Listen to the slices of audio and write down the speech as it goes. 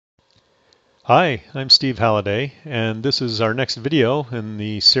Hi, I'm Steve Halladay, and this is our next video in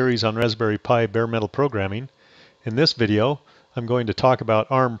the series on Raspberry Pi bare metal programming. In this video, I'm going to talk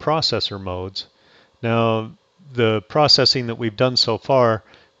about ARM processor modes. Now, the processing that we've done so far,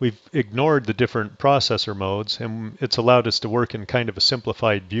 we've ignored the different processor modes, and it's allowed us to work in kind of a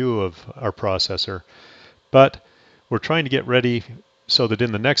simplified view of our processor. But we're trying to get ready so that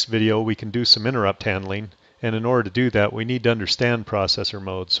in the next video we can do some interrupt handling. And in order to do that, we need to understand processor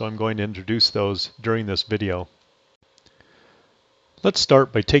modes. So I'm going to introduce those during this video. Let's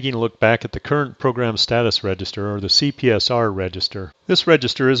start by taking a look back at the current program status register, or the CPSR register. This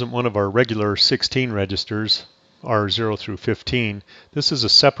register isn't one of our regular 16 registers, R0 through 15. This is a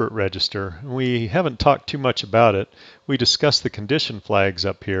separate register. We haven't talked too much about it. We discussed the condition flags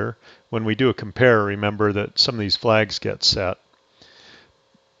up here. When we do a compare, remember that some of these flags get set.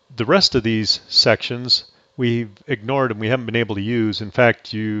 The rest of these sections we've ignored and we haven't been able to use. In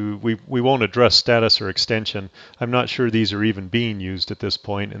fact, we won't address status or extension. I'm not sure these are even being used at this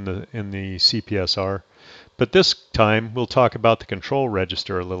point in the CPSR. But this time we'll talk about the control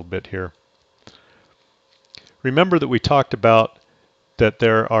register a little bit here. Remember that we talked about that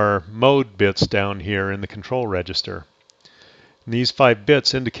there are mode bits down here in the control register. And these 5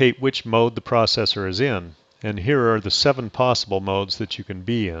 bits indicate which mode the processor is in. And here are the 7 possible modes that you can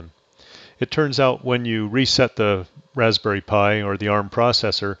be in. It turns out when you reset the Raspberry Pi or the ARM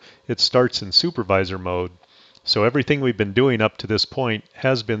processor, it starts in supervisor mode. So everything we've been doing up to this point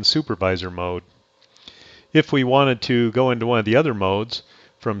has been supervisor mode. If we wanted to go into one of the other modes,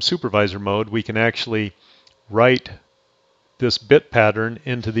 from supervisor mode, we can actually write this bit pattern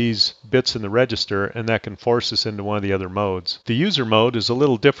into these bits in the register, and that can force us into one of the other modes. The user mode is a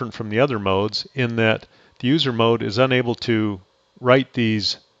little different from the other modes in that the user mode is unable to write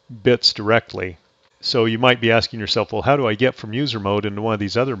these bits directly. So you might be asking yourself, well, how do I get from user mode into one of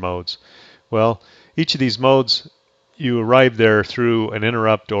these other modes? Well, each of these modes, you arrive there through an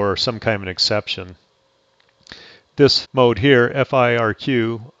interrupt or some kind of an exception. This mode here,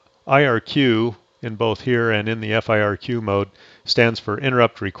 FIRQ, IRQ in both here and in the FIRQ mode, stands for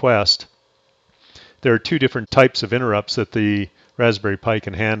interrupt request. There are 2 different types of interrupts that the Raspberry Pi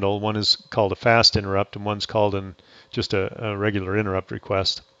can handle. One is called a fast interrupt and one's called just a regular interrupt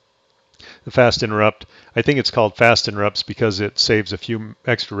request. The fast interrupt, I think it's called fast interrupts because it saves a few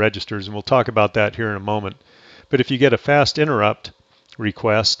extra registers, and we'll talk about that here in a moment. But if you get a fast interrupt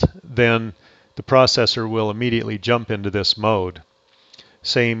request, then the processor will immediately jump into this mode.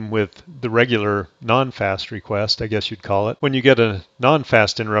 Same with the regular non-fast request, I guess you'd call it. When you get a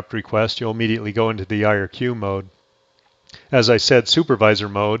non-fast interrupt request, you'll immediately go into the IRQ mode. As I said, supervisor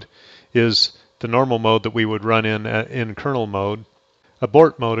mode is the normal mode that we would run in kernel mode.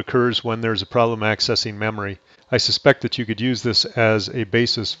 Abort mode occurs when there's a problem accessing memory. I suspect that you could use this as a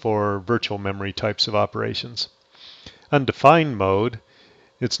basis for virtual memory types of operations. Undefined mode,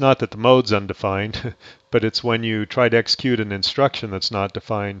 it's not that the mode's undefined, but it's when you try to execute an instruction that's not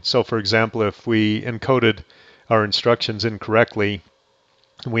defined. So for example, if we encoded our instructions incorrectly,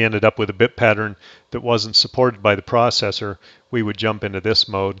 and we ended up with a bit pattern that wasn't supported by the processor, we would jump into this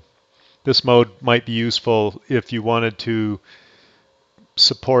mode. This mode might be useful if you wanted to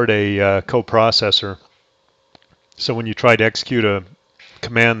support a coprocessor. So when you try to execute a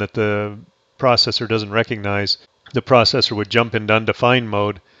command that the processor doesn't recognize, the processor would jump into undefined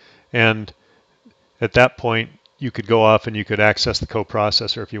mode, and at that point you could go off and you could access the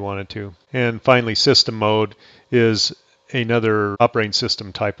coprocessor if you wanted to. And finally, system mode is another operating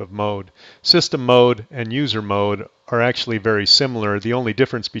system type of mode. System mode and user mode are actually very similar. The only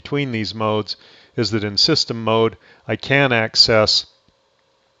difference between these modes is that in system mode I can access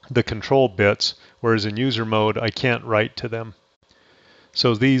the control bits, whereas in user mode I can't write to them.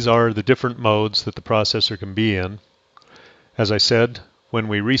 So these are the different modes that the processor can be in. As I said, when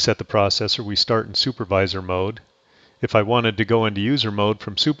we reset the processor, we start in supervisor mode. If I wanted to go into user mode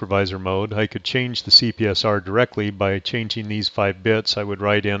from supervisor mode, I could change the CPSR directly by changing these 5 bits. I would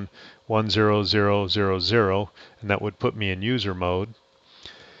write in 10000, and that would put me in user mode.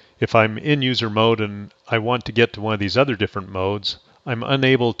 If I'm in user mode and I want to get to one of these other different modes, I'm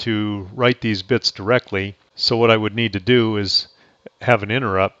unable to write these bits directly, so what I would need to do is have an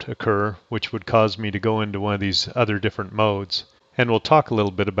interrupt occur, which would cause me to go into one of these other different modes. And we'll talk a little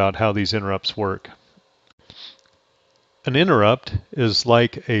bit about how these interrupts work. An interrupt is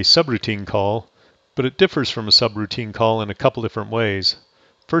like a subroutine call, but it differs from a subroutine call in a couple different ways.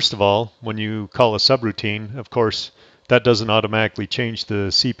 First of all, when you call a subroutine, of course, that doesn't automatically change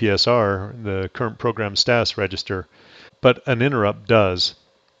the CPSR, the current program status register, but an interrupt does.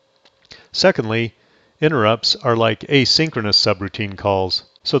 Secondly, interrupts are like asynchronous subroutine calls.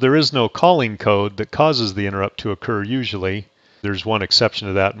 So there is no calling code that causes the interrupt to occur usually. There's one exception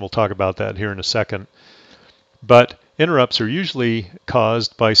to that, and we'll talk about that here in a second. But interrupts are usually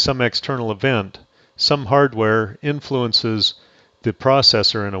caused by some external event. Some hardware influences the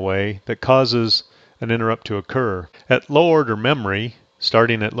processor in a way that causes an interrupt to occur. At low order memory,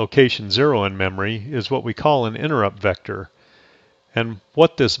 starting at location 0 in memory, is what we call an interrupt vector. And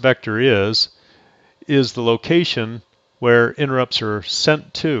what this vector is the location where interrupts are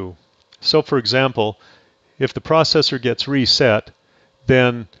sent to. So for example, if the processor gets reset,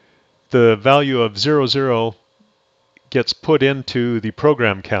 then the value of 00 gets put into the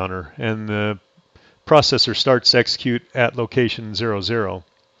program counter and the processor starts to execute at location 00.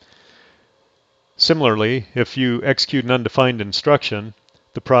 Similarly, if you execute an undefined instruction,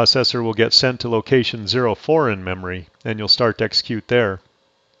 the processor will get sent to location 04 in memory and you'll start to execute there,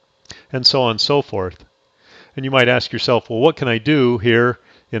 and so on and so forth. And you might ask yourself, well, what can I do here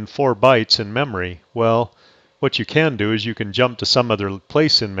in 4 bytes in memory? Well, what you can do is you can jump to some other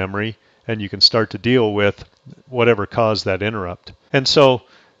place in memory and you can start to deal with whatever caused that interrupt. And so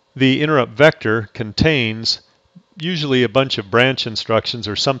the interrupt vector contains usually a bunch of branch instructions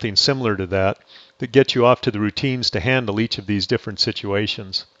or something similar to that get you off to the routines to handle each of these different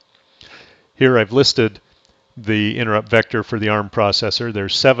situations. Here I've listed the interrupt vector for the ARM processor.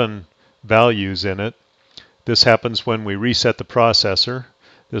 There's 7 values in it. This happens when we reset the processor.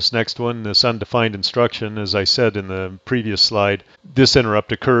 This next one, this undefined instruction, as I said in the previous slide, this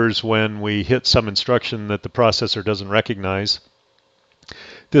interrupt occurs when we hit some instruction that the processor doesn't recognize.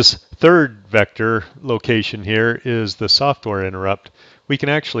 This third vector location here is the software interrupt. We can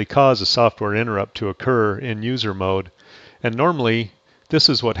actually cause a software interrupt to occur in user mode, and normally this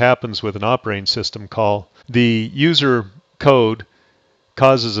is what happens with an operating system call. The user code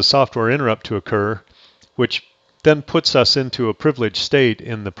causes a software interrupt to occur, which then puts us into a privileged state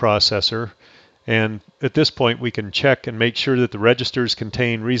in the processor, and at this point we can check and make sure that the registers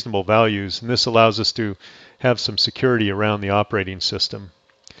contain reasonable values, and this allows us to have some security around the operating system.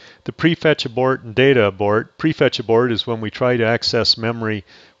 The prefetch abort and data abort. Prefetch abort is when we try to access memory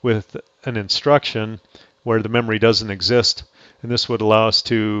with an instruction where the memory doesn't exist, and this would allow us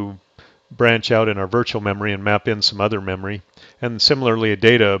to branch out in our virtual memory and map in some other memory. And similarly, a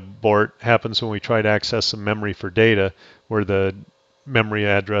data abort happens when we try to access some memory for data where the memory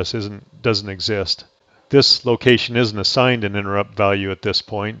address doesn't exist. This location isn't assigned an interrupt value at this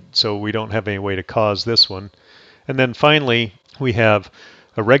point, so we don't have any way to cause this one. And then finally, we have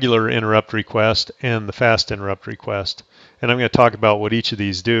a regular interrupt request and the fast interrupt request. And I'm going to talk about what each of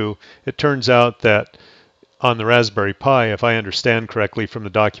these do. It turns out that on the Raspberry Pi, if I understand correctly from the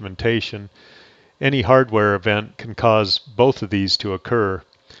documentation, any hardware event can cause both of these to occur,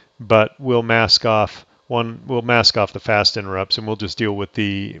 but we'll mask off the fast interrupts, and we'll just deal with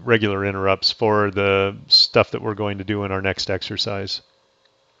the regular interrupts for the stuff that we're going to do in our next exercise.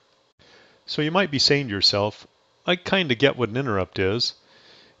 So you might be saying to yourself, I kind of get what an interrupt is.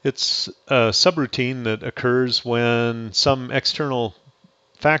 It's a subroutine that occurs when some external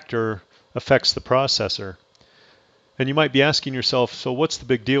factor affects the processor. And you might be asking yourself, so what's the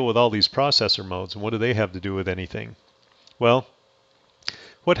big deal with all these processor modes, and what do they have to do with anything? Well,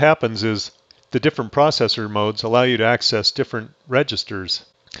 what happens is the different processor modes allow you to access different registers.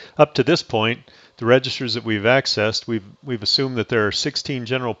 Up to this point, the registers that we've accessed, we've assumed that there are 16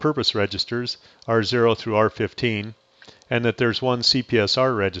 general purpose registers, R0 through R15, and that there's one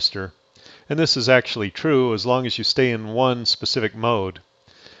CPSR register. And this is actually true as long as you stay in one specific mode.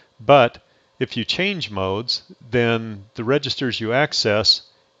 But if you change modes, then the registers you access,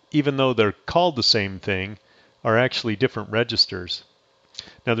 even though they're called the same thing, are actually different registers.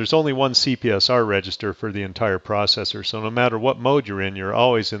 Now there's only one CPSR register for the entire processor, so no matter what mode you're in, you're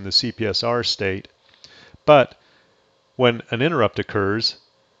always in the CPSR state. But when an interrupt occurs,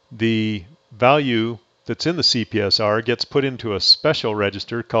 the value that's in the CPSR gets put into a special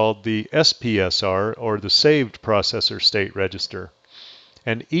register called the SPSR, or the Saved Processor State Register.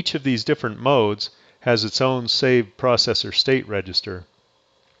 And each of these different modes has its own saved processor state register.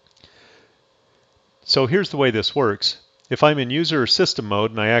 So here's the way this works. If I'm in user or system mode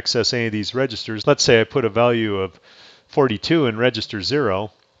and I access any of these registers, let's say I put a value of 42 in register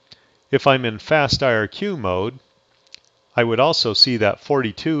 0, if I'm in fast IRQ mode, I would also see that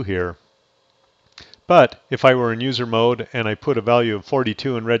 42 here. But if I were in user mode and I put a value of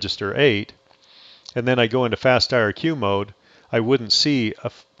 42 in register 8, and then I go into fast IRQ mode, I wouldn't see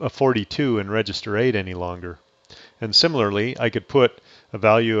a 42 in register 8 any longer. And similarly, I could put a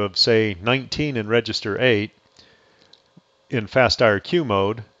value of, say, 19 in register 8 in fast IRQ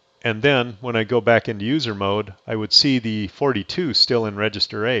mode, And then when I go back into user mode, I would see the 42 still in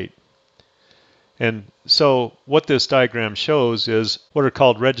register 8. And so what this diagram shows is what are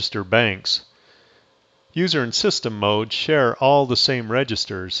called register banks. User and system mode share all the same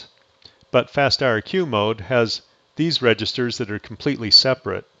registers, but FastIRQ mode has these registers that are completely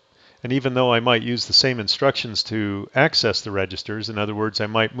separate. And even though I might use the same instructions to access the registers, in other words, I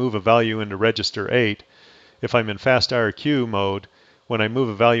might move a value into register 8, if I'm in FastIRQ mode, when I move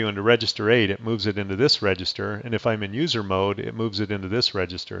a value into register 8, it moves it into this register, and if I'm in user mode, it moves it into this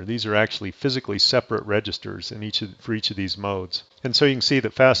register. These are actually physically separate registers for each of these modes. And so you can see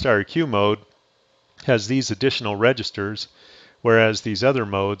that FastIRQ mode has these additional registers, whereas these other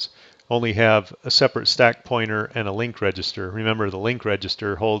modes only have a separate stack pointer and a link register. Remember, the link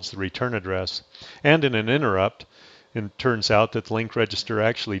register holds the return address. And in an interrupt, it turns out that the link register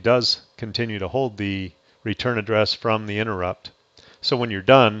actually does continue to hold the return address from the interrupt. So when you're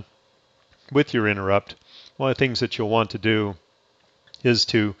done with your interrupt, one of the things that you'll want to do is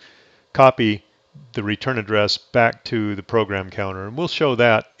to copy the return address back to the program counter. And we'll show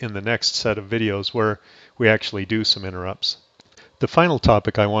that in the next set of videos where we actually do some interrupts. The final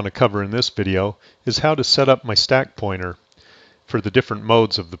topic I want to cover in this video is how to set up my stack pointer for the different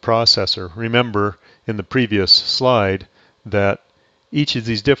modes of the processor. Remember in the previous slide that each of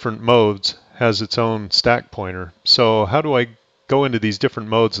these different modes has its own stack pointer. So how do I go into these different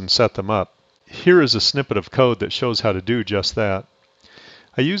modes and set them up? Here is a snippet of code that shows how to do just that.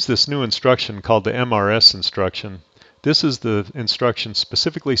 I use this new instruction called the MRS instruction. This is the instruction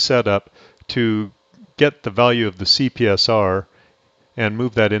specifically set up to get the value of the CPSR and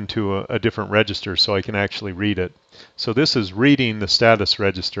move that into a different register so I can actually read it. So this is reading the status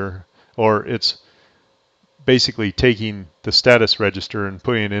register, or it's basically taking the status register and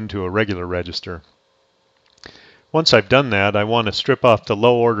putting it into a regular register. Once I've done that, I want to strip off the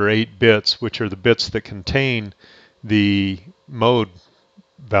low order 8 bits, which are the bits that contain the mode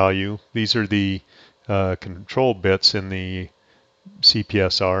value. These are the control bits in the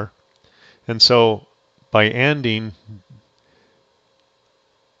CPSR. And so by ANDing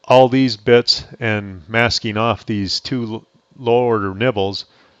all these bits and masking off these two low order nibbles,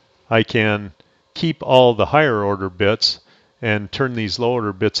 I can keep all the higher order bits and turn these low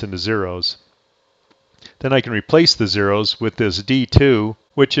order bits into zeros. Then I can replace the zeros with this D2,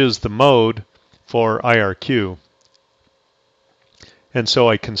 which is the mode for IRQ. And so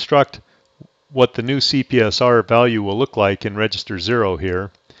I construct what the new CPSR value will look like in register 0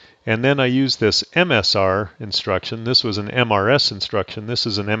 here. And then I use this MSR instruction. This was an MRS instruction. This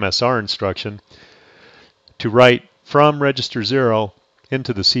is an MSR instruction to write from register 0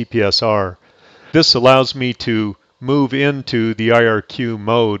 into the CPSR. This allows me to move into the IRQ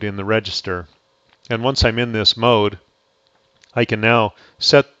mode in the register. And once I'm in this mode, I can now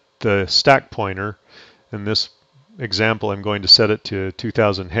set the stack pointer. In this example, I'm going to set it to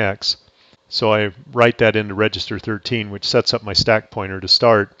 2000 hex. So I write that into register 13, which sets up my stack pointer to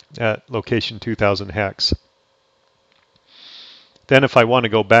start at location 2000 hex. Then if I want to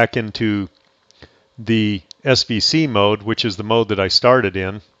go back into the SVC mode, which is the mode that I started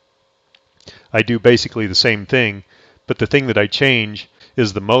in, I do basically the same thing, but the thing that I change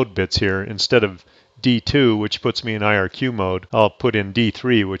is the mode bits here. Instead of D2, which puts me in IRQ mode, I'll put in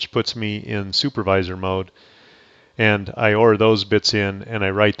D3, which puts me in supervisor mode. And I OR those bits in, and I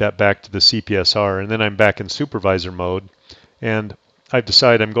write that back to the CPSR, and then I'm back in supervisor mode. And I've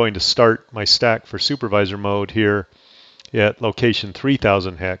decided I'm going to start my stack for supervisor mode here at location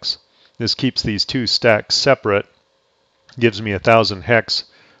 3000 hex. This keeps these two stacks separate, gives me 1000 hex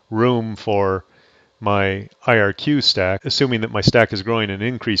room for my IRQ stack, assuming that my stack is growing in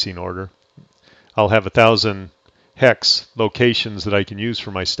increasing order. I'll have 1000 hex locations that I can use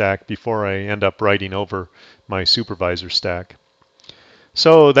for my stack before I end up writing over my supervisor stack.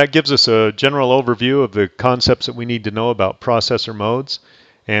 So that gives us a general overview of the concepts that we need to know about processor modes,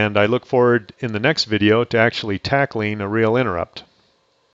 and I look forward in the next video to actually tackling a real interrupt.